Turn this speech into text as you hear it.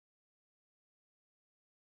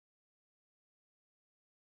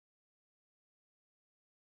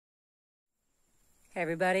Hey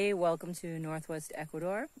everybody, welcome to Northwest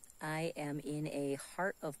Ecuador. I am in a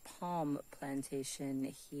heart of palm plantation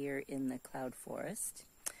here in the cloud forest.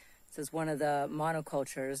 This is one of the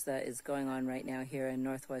monocultures that is going on right now here in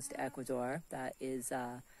Northwest Ecuador. That is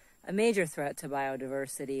a major threat to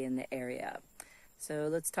biodiversity in the area. So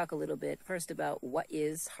let's talk a little bit first about what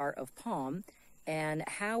is heart of palm and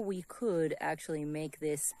how we could actually make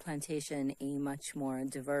this plantation a much more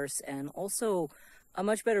diverse and also a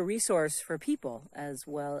much better resource for people as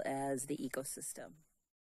well as the ecosystem.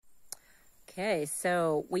 Okay,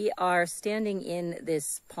 so we are standing in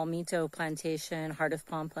this palmito plantation, heart of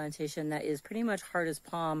palm plantation that is pretty much heart of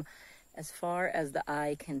palm as far as the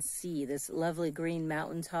eye can see. This lovely green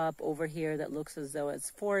mountaintop over here that looks as though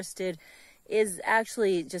it's forested is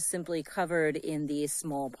actually just simply covered in these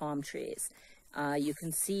small palm trees. You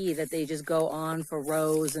can see that they just go on for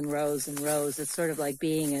rows and rows and rows. It's sort of like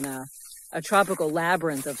being in a tropical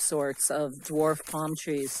labyrinth of sorts of dwarf palm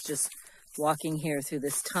trees, just walking here through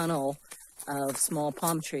this tunnel of small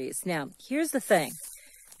palm trees. Now, here's the thing.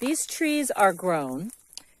 These trees are grown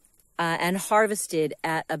and harvested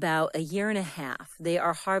at about 1.5 years. They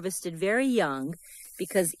are harvested very young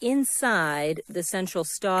because inside the central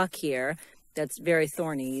stalk here, that's very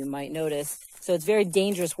thorny, you might notice. So it's very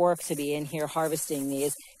dangerous work to be in here harvesting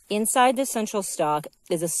these. Inside the central stalk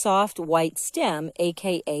is a soft white stem,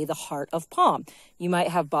 aka the heart of palm. You might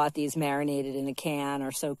have bought these marinated in a can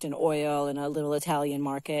or soaked in oil in a little Italian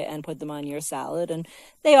market and put them on your salad, and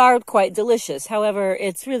they are quite delicious. However,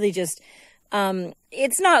 it's really just,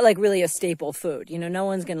 it's not like really a staple food. You know, no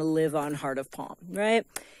one's going to live on heart of palm, right?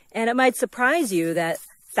 And it might surprise you that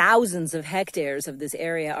thousands of hectares of this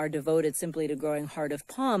area are devoted simply to growing heart of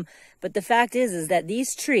palm. But the fact is that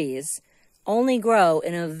these trees only grow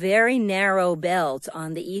in a very narrow belt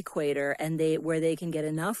on the equator, and where they can get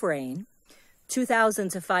enough rain, 2,000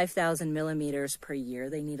 to 5,000 millimeters per year.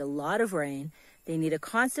 They need a lot of rain. They need a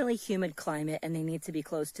constantly humid climate, and they need to be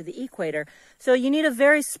close to the equator. So you need a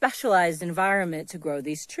very specialized environment to grow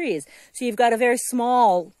these trees. So you've got a very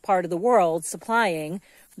small part of the world supplying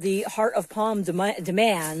the heart of palm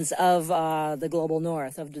demands of the global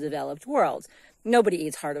north, of the developed world. Nobody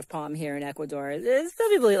eats heart of palm here in Ecuador. Some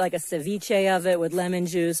people eat like a ceviche of it with lemon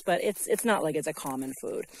juice, but it's not like it's a common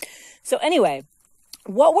food. So anyway,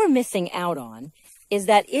 what we're missing out on is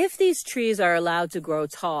that if these trees are allowed to grow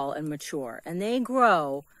tall and mature, and they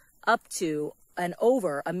grow up to and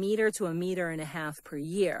over 1 meter to 1.5 meters per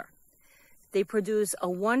year, they produce a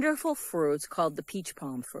wonderful fruit called the peach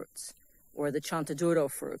palm fruits, or the chontaduro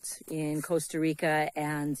fruits. In Costa Rica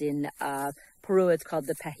and in Peru, it's called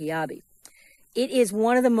the pejiyabe. It is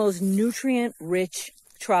one of the most nutrient-rich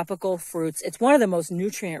tropical fruits. It's one of the most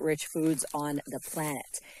nutrient-rich foods on the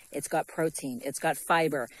planet. It's got protein. It's got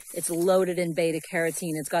fiber. It's loaded in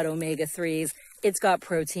beta-carotene. It's got omega-3s. It's got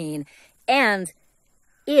protein. And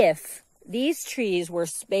if these trees were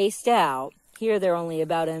spaced out, here they're only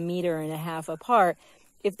about 1.5 meters apart,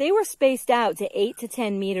 if they were spaced out to 8 to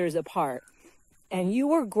 10 meters apart, and you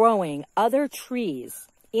were growing other trees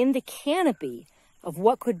in the canopy of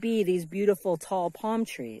what could be these beautiful tall palm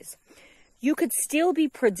trees, you could still be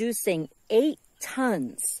producing 8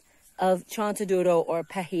 tons of chontaduro or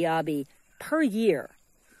pejiyabe per year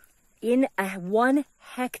in 1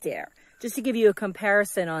 hectare. Just to give you a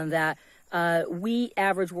comparison on that, wheat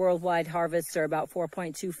average worldwide harvests are about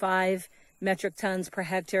 4.25 metric tons per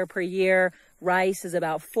hectare per year. Rice is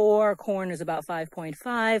about 4, corn is about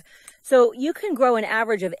 5.5. So you can grow an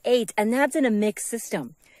average of 8, and that's in a mixed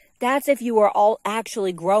system. That's if you are all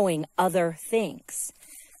actually growing other things.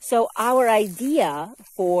 So our idea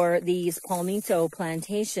for these palmito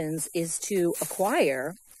plantations is to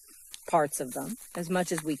acquire parts of them as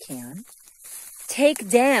much as we can, take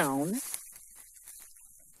down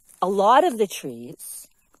a lot of the trees,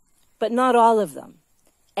 but not all of them.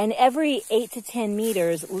 And every 8 to 10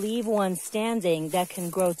 meters, leave one standing that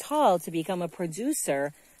can grow tall to become a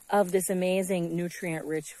producer of this amazing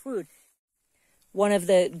nutrient-rich food. One of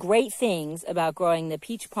the great things about growing the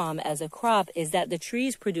peach palm as a crop is that the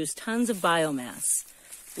trees produce tons of biomass,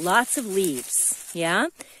 lots of leaves, yeah?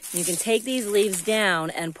 You can take these leaves down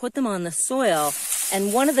and put them on the soil.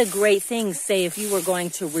 And one of the great things, say if you were going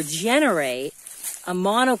to regenerate a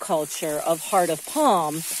monoculture of heart of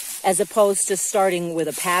palm, as opposed to starting with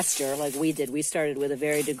a pasture like we did, we started with a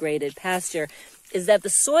very degraded pasture, is that the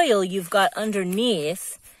soil you've got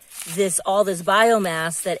underneath all this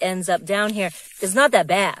biomass that ends up down here is not that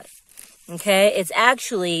bad. Okay, it's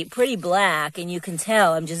actually pretty black, and you can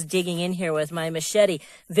tell, I'm just digging in here with my machete,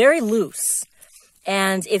 very loose.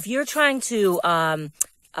 And if you're trying to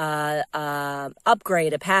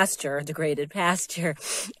upgrade a pasture, degraded pasture,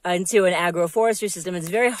 into an agroforestry system, it's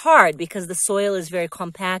very hard because the soil is very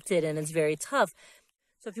compacted and it's very tough.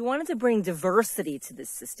 So if you wanted to bring diversity to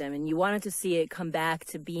this system and you wanted to see it come back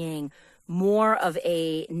to being more of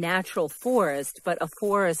a natural forest, but a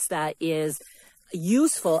forest that is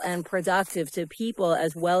useful and productive to people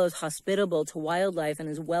as well as hospitable to wildlife and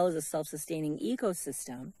as well as a self-sustaining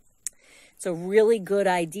ecosystem, it's a really good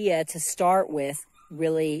idea to start with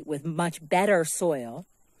really with much better soil.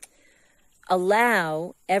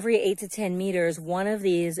 Allow every 8 to 10 meters one of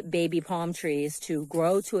these baby palm trees to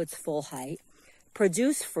grow to its full height,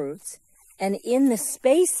 produce fruits, and in the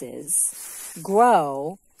spaces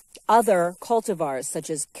grow other cultivars such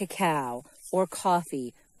as cacao or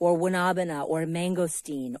coffee or wanabana or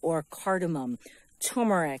mangosteen or cardamom,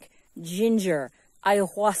 turmeric, ginger,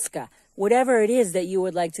 ayahuasca, whatever it is that you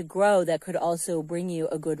would like to grow that could also bring you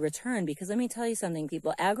a good return. Because let me tell you something,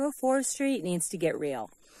 people, agroforestry needs to get real.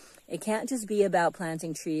 It can't just be about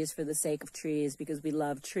planting trees for the sake of trees because we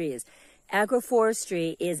love trees.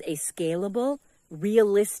 Agroforestry is a scalable,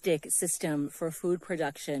 realistic system for food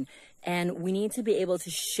production, and we need to be able to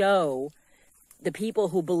show the people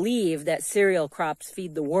who believe that cereal crops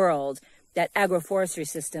feed the world that agroforestry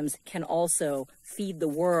systems can also feed the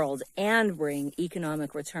world and bring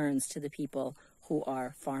economic returns to the people who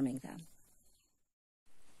are farming them.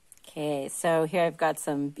 Okay, so here I've got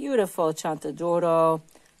some beautiful chontaduro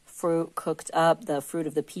fruit cooked up, the fruit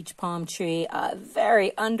of the peach palm tree,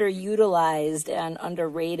 very underutilized and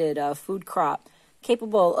underrated food crop,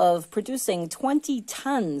 capable of producing 20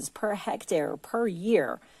 tons per hectare per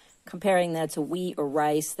year, comparing that to wheat or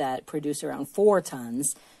rice that produce around 4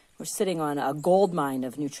 tons. We're sitting on a gold mine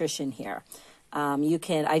of nutrition here.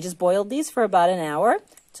 I just boiled these for about an hour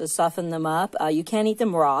to soften them up. You can't eat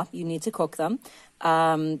them raw. You need to cook them.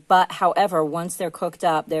 But however, once they're cooked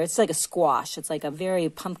up, it's like a squash. It's like a very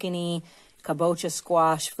pumpkin-y, kabocha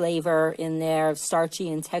squash flavor in there, starchy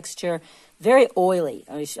in texture, very oily.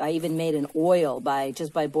 I even made an oil by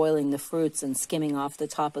boiling the fruits and skimming off the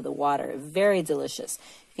top of the water. Very delicious.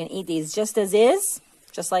 You can eat these just as is,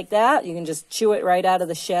 just like that. You can just chew it right out of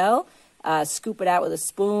the shell, scoop it out with a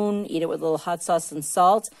spoon, eat it with a little hot sauce and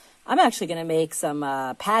salt. I'm actually going to make some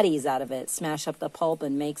patties out of it, smash up the pulp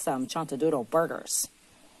and make some chontaduro burgers.